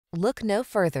Look no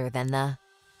further than the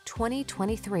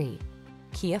 2023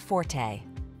 Kia Forte.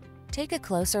 Take a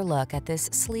closer look at this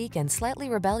sleek and slightly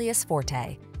rebellious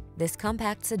Forte. This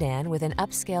compact sedan with an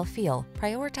upscale feel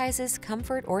prioritizes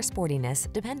comfort or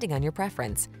sportiness depending on your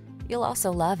preference. You'll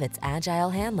also love its agile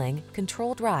handling,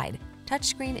 controlled ride,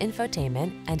 touchscreen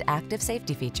infotainment, and active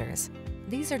safety features.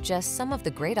 These are just some of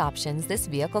the great options this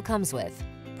vehicle comes with: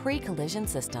 pre-collision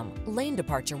system, lane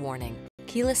departure warning,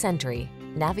 keyless entry,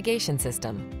 navigation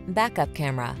system, backup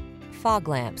camera, fog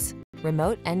lamps,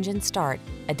 remote engine start,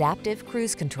 adaptive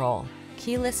cruise control,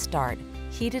 keyless start,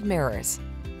 heated mirrors.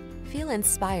 Feel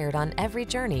inspired on every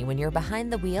journey when you're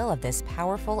behind the wheel of this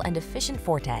powerful and efficient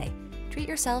Forte. Treat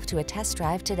yourself to a test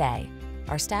drive today.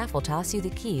 Our staff will toss you the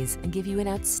keys and give you an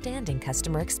outstanding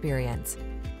customer experience.